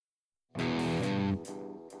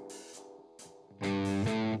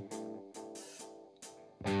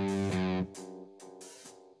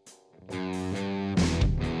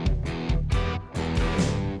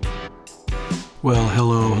Well,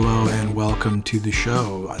 hello, and welcome to the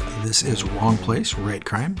show. This is Wrong Place, Right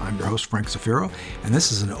Crime. I'm your host, Frank Zafiro, and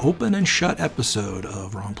this is an open and shut episode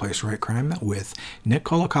of Wrong Place, Right Crime with Nick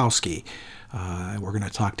Kolakowski. We're going to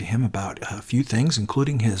talk to him about a few things,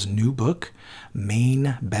 including his new book,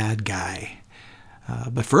 Main Bad Guy.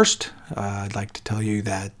 But first, I'd like to tell you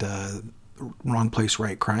that Wrong Place,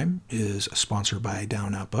 Right Crime is sponsored by Down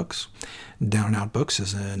and Out Books. Down and Out Books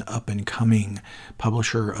is an up-and-coming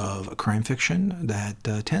publisher of crime fiction that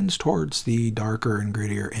tends towards the darker and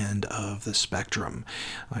grittier end of the spectrum.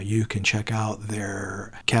 You can check out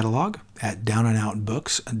their catalog at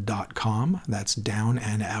downandoutbooks.com. That's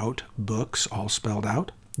downandoutbooks, all spelled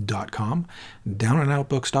out, .com.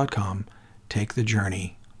 Downandoutbooks.com. Take the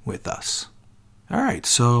journey with us. All right,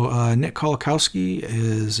 so Nick Kolakowski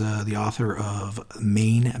is the author of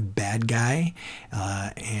Main Bad Guy,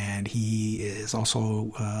 and he is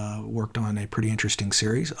also worked on a pretty interesting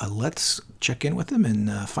series. Let's check in with him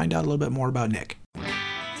and find out a little bit more about Nick.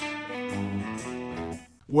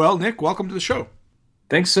 Well, Nick, welcome to the show.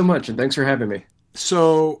 Thanks so much, and thanks for having me.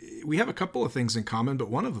 So we have a couple of things in common, but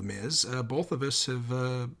one of them is both of us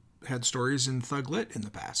have had stories in Thug Lit in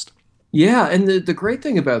the past. Yeah, and the great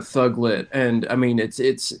thing about Thug Lit, and I mean,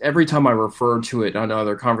 it's every time I refer to it on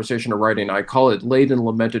either conversation or writing, I call it laid and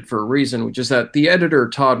lamented for a reason, which is that the editor,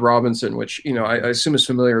 Todd Robinson, which, you know, I assume is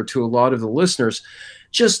familiar to a lot of the listeners,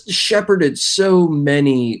 just shepherded so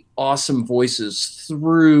many awesome voices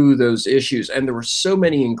through those issues, and there were so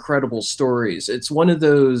many incredible stories. It's one of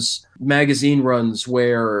those magazine runs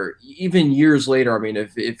where even years later, I mean,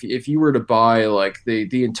 if you were to buy like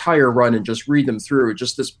the entire run and just read them through,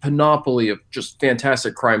 just this panoply of just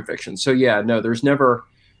fantastic crime fiction. So yeah, no, there's never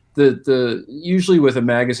the usually with a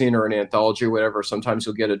magazine or an anthology or whatever, sometimes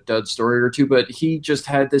you'll get a dud story or two, but he just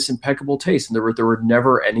had this impeccable taste, and there were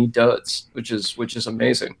never any duds, which is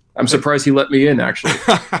amazing. I'm surprised he let me in, actually.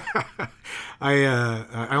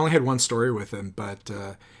 I only had one story with him, but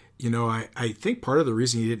you know, I think part of the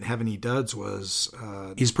reason he didn't have any duds was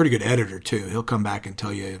he's a pretty good editor too. He'll come back and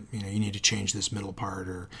tell you, you know, you need to change this middle part,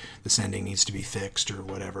 or this ending needs to be fixed, or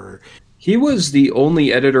whatever. He was the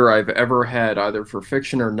only editor I've ever had, either for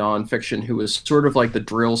fiction or nonfiction, who was sort of like the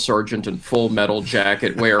drill sergeant in Full Metal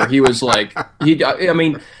Jacket, where he was like, I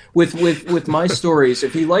mean, with my stories,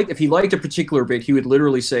 if he liked a particular bit, he would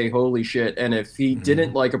literally say, "Holy shit!" And if he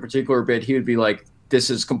didn't like a particular bit, he would be like,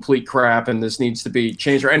 "This is complete crap, and this needs to be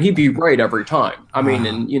changed." And he'd be right every time. I mean,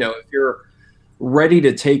 and you know, if you're ready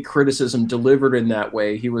to take criticism delivered in that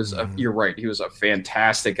way, he was. You're right. He was a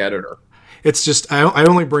fantastic editor. It's just I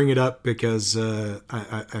only bring it up because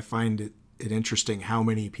I find it interesting how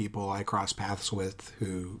many people I cross paths with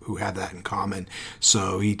who have that in common.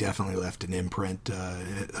 So he definitely left an imprint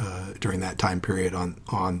during that time period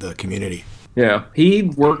on the community. Yeah, he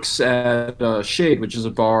works at Shade, which is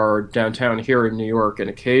a bar downtown here in New York, and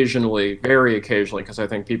occasionally, very occasionally, because I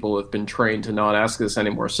think people have been trained to not ask this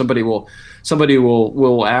anymore, somebody will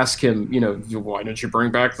ask him, you know, "Why don't you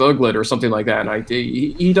bring back Thug Lit?" or something like that. And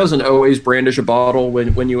he doesn't always brandish a bottle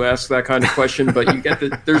when you ask that kind of question, but you get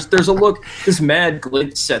there's a look, this mad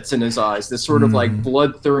glint sets in his eyes, this sort of like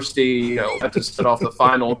bloodthirsty, you know, have to set off the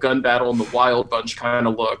final gun battle in the Wild Bunch kind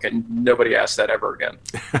of look, and nobody asks that ever again.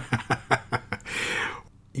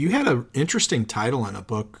 You had an interesting title in a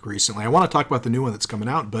book recently. I want to talk about the new one that's coming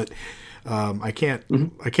out, but I can't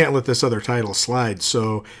let this other title slide.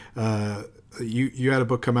 So you had a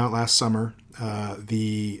book come out last summer,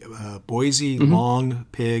 the Boise Long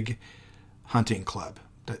Pig Hunting Club.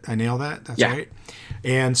 Did I nail that? That's right.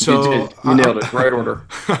 And so you nailed it. Right order.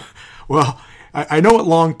 Well, I know what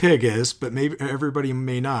Long Pig is, but maybe everybody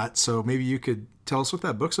may not. So maybe you could tell us what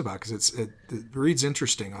that book's about, because it reads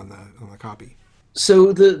interesting on the copy.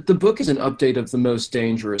 So the book is an update of The Most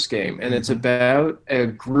Dangerous Game, and it's about a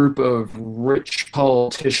group of rich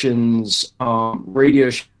politicians, radio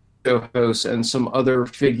show hosts, and some other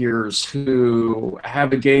figures who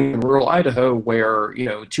have a game in rural Idaho where, you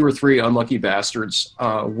know, 2 or 3 unlucky bastards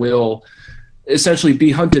will essentially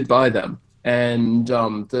be hunted by them. And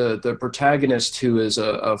the protagonist, who is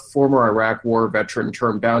a former Iraq War veteran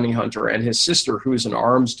turned bounty hunter, and his sister, who's an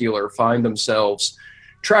arms dealer, find themselves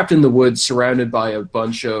trapped in the woods, surrounded by a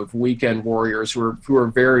bunch of weekend warriors who are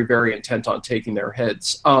very, very intent on taking their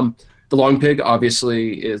heads. The long pig,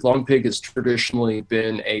 obviously, long pig has traditionally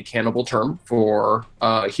been a cannibal term for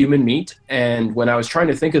human meat. And when I was trying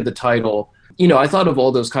to think of the title, you know, I thought of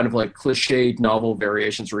all those kind of like cliched novel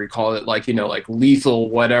variations where you call it like, you know, like lethal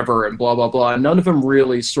whatever and blah, blah, blah. And none of them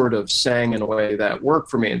really sort of sang in a way that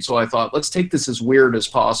worked for me. And so I thought, let's take this as weird as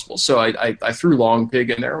possible. So I threw long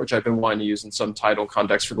pig in there, which I've been wanting to use in some title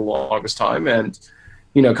context for the longest time. And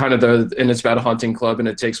kind of and it's about a hunting club and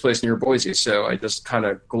it takes place near Boise. So I just kind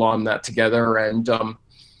of glom that together. And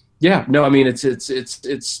yeah, no, I mean, it's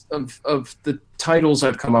of the titles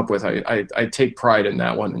I've come up with, I take pride in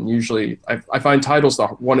that one. And usually I find titles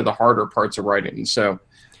one of the harder parts of writing. So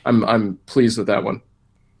I'm pleased with that one.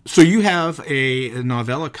 So you have a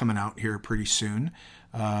novella coming out here pretty soon.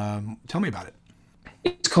 Tell me about it.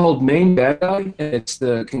 It's called Main Bad Guy, and it's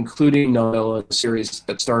the concluding novella series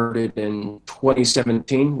that started in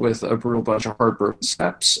 2017 with a brutal bunch of heartbroken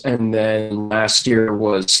steps, and then last year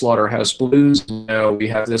was Slaughterhouse Blues, and now we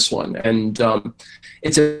have this one. And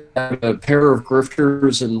it's a pair of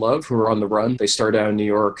grifters in love who are on the run. They start out in New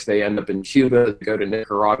York, they end up in Cuba, they go to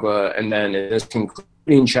Nicaragua, and then in this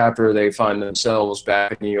concluding chapter, they find themselves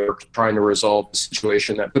back in New York trying to resolve the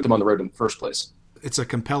situation that put them on the road in the first place. It's a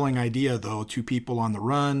compelling idea, though. Two people on the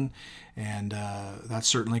run, and that's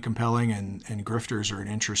certainly compelling. And grifters are an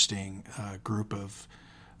interesting group of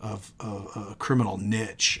a criminal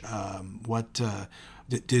niche. What do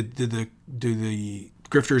the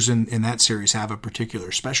grifters in that series have a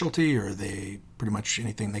particular specialty, or are they pretty much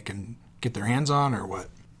anything they can get their hands on, or what?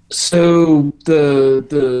 So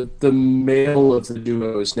the male of the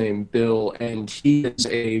duo is named Bill, and he is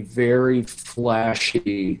a very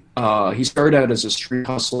flashy. He started out as a street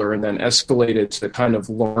hustler and then escalated to kind of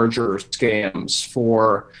larger scams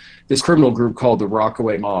for this criminal group called the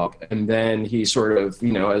Rockaway Mob. And then he sort of,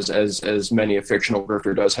 as many a fictional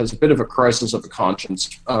grifter does, has a bit of a crisis of the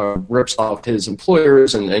conscience, rips off his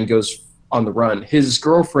employers and goes on the run. His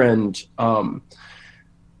girlfriend,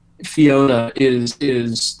 Fiona, is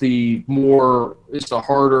the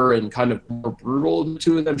harder and kind of more brutal of the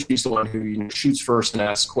two of them. She's the one who shoots first and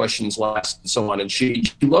asks questions last, and so on. And she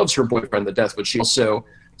loves her boyfriend to death, but she also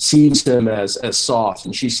sees him as soft,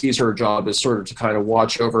 and she sees her job as sort of to kind of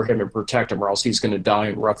watch over him and protect him, or else he's going to die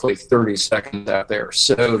in roughly 30 seconds out there.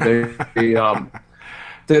 So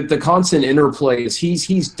the constant interplay is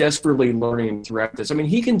he's desperately learning throughout this. I mean,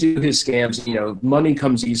 he can do his scams, money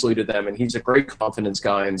comes easily to them, and he's a great confidence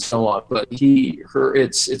guy and so on. But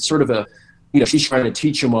it's sort of a, she's trying to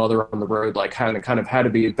teach him while they're on the road, like kind of how to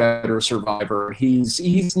be a better survivor.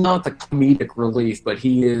 He's not the comedic relief, but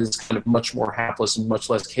he is kind of much more hapless and much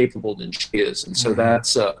less capable than she is. And so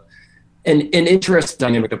that's an interesting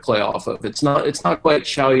dynamic to play off of. It's not quite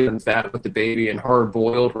Chow Yun-fat with the baby and hard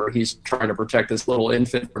boiled, where he's trying to protect this little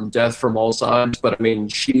infant from death from all sides. But I mean,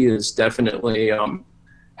 she is definitely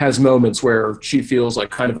has moments where she feels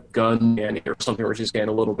like kind of a gun nanny or something, where she's getting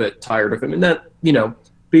a little bit tired of him, and that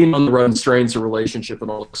being on the run strains the relationship and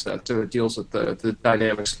all this stuff. So it deals with the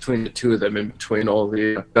dynamics between the two of them in between all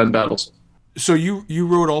the gun battles. So you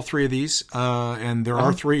wrote all three of these, and there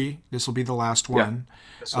are three. This will be the last one. Yeah,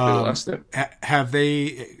 this will be the last thing. Have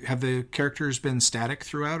the characters been static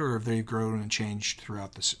throughout, or have they grown and changed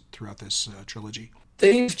throughout this trilogy?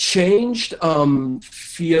 They've changed.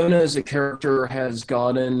 Fiona as a character has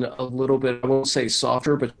gotten a little bit, I won't say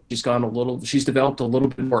softer, but she's developed a little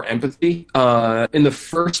bit more empathy. In the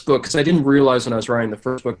first book, because I didn't realize when I was writing the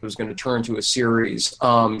first book it was going to turn into a series,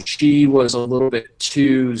 she was a little bit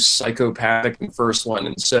too psychopathic in the first one.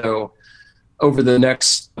 And so over the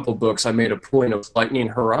next couple books, I made a point of lightening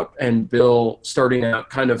her up, and Bill, starting out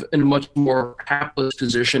kind of in a much more hapless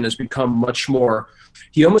position, has become much more,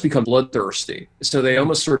 he almost becomes bloodthirsty. So they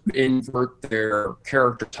almost sort of invert their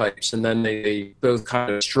character types, and then they both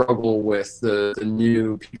kind of struggle with the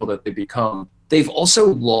new people that they become. They've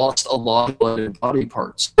also lost a lot of blood and body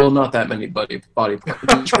parts. Well, not that many body parts.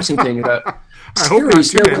 The interesting thing about I hope not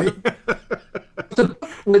too many.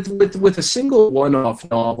 with a single one-off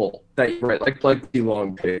novel that you write, like The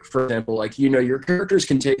Long Pig, for example, your characters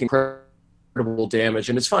can take incredible damage,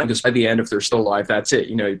 and it's fine because by the end, if they're still alive, that's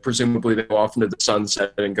it. Presumably they go off into the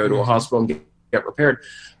sunset and go to a hospital and get repaired.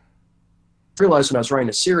 I realized when I was writing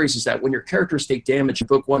a series is that when your characters take damage in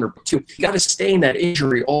book one or book two, you got to stay in that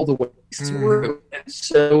injury all the way through. And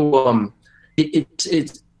so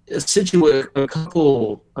it's a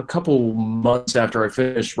couple months after I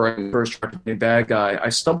finished writing the first chapter of The Bad Guy, I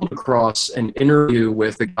stumbled across an interview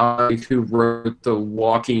with the guy who wrote The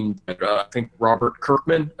Walking Dead. I think Robert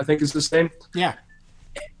Kirkman, I think is his name. Yeah.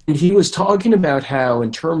 And he was talking about how,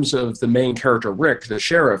 in terms of the main character, Rick, the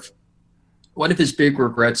sheriff, one of his big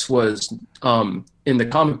regrets was in the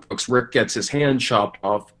comic books, Rick gets his hand chopped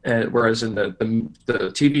off, whereas in the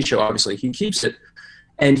TV show, obviously, he keeps it.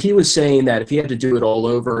 And he was saying that if he had to do it all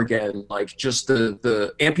over again, like just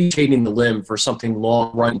the amputating the limb for something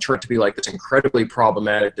long run turned to be like this incredibly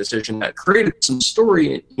problematic decision that created some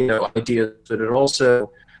story, ideas, but it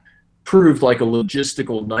also proved like a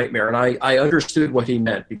logistical nightmare. And I understood what he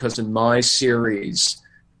meant, because in my series,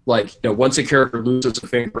 Like, once a character loses a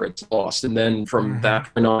finger, it's lost, and then from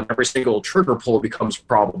that point on, every single trigger pull becomes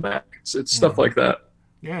problematic. It's stuff like that.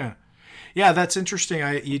 Yeah, yeah, that's interesting.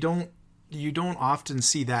 You don't often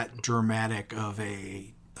see that dramatic of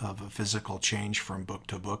a physical change from book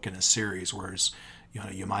to book in a series, whereas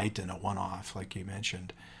you might in a one-off, like you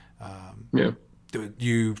mentioned. Yeah.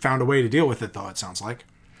 You found a way to deal with it, though. It sounds like.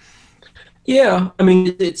 Yeah, I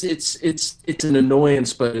mean it's an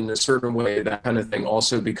annoyance, but in a certain way, that kind of thing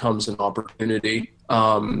also becomes an opportunity.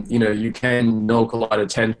 You can milk a lot of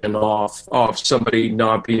tension off somebody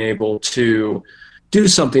not being able to do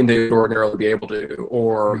something they would ordinarily be able to,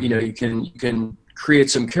 or you can create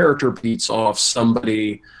some character beats off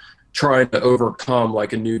somebody trying to overcome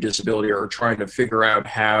like a new disability or trying to figure out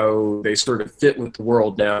how they sort of fit with the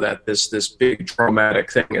world now that this big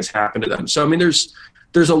traumatic thing has happened to them. So I mean,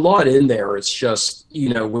 there's a lot in there. It's just,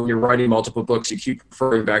 when you're writing multiple books, you keep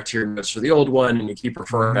referring back to your notes for the old one, and you keep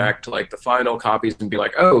referring back to like the final copies and be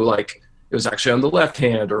like, oh, like it was actually on the left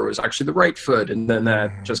hand or it was actually the right foot, and then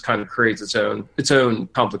that just kind of creates its own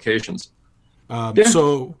complications.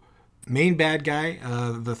 So Main Bad Guy,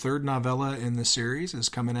 the third novella in the series, is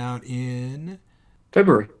coming out in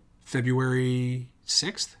February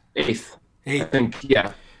 6th? 8th. I think,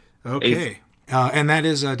 yeah. Okay. 8th. And that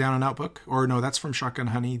is Down and Out book? Or no, that's from Shotgun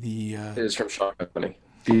Honey. It is from Shotgun Honey.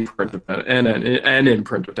 The print of that, and in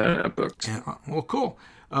print of Down and Out books. Yeah, well, cool.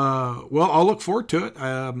 Well, I'll look forward to it.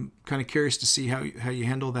 I'm kind of curious to see how you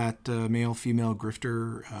handle that male-female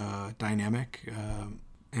grifter dynamic.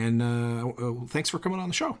 And thanks for coming on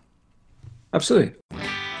the show. Absolutely.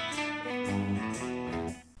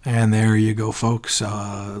 And there you go, folks.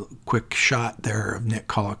 Quick shot there of Nick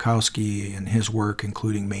Kolakowski and his work,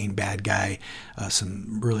 including Main Bad Guy.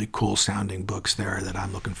 Some really cool sounding books there that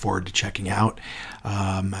I'm looking forward to checking out.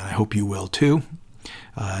 And I hope you will too.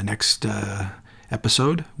 Next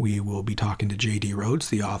episode, we will be talking to J.D. Rhodes,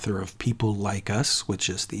 the author of People Like Us, which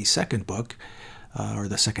is the second book, or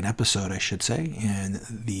the second episode, I should say, in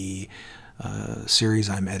the series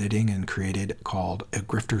I'm editing and created called A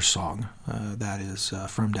Grifter's Song. That is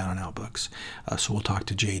from Down and Out Books. So we'll talk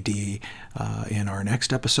to JD in our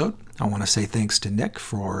next episode. I want to say thanks to Nick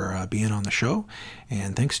for being on the show,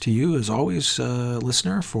 and thanks to you, as always,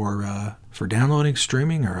 listener, for downloading,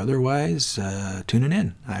 streaming, or otherwise tuning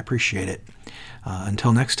in. I appreciate it.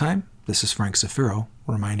 Until next time, this is Frank Zafiro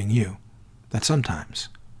reminding you that sometimes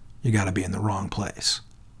you got to be in the wrong place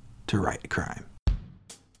to write crime.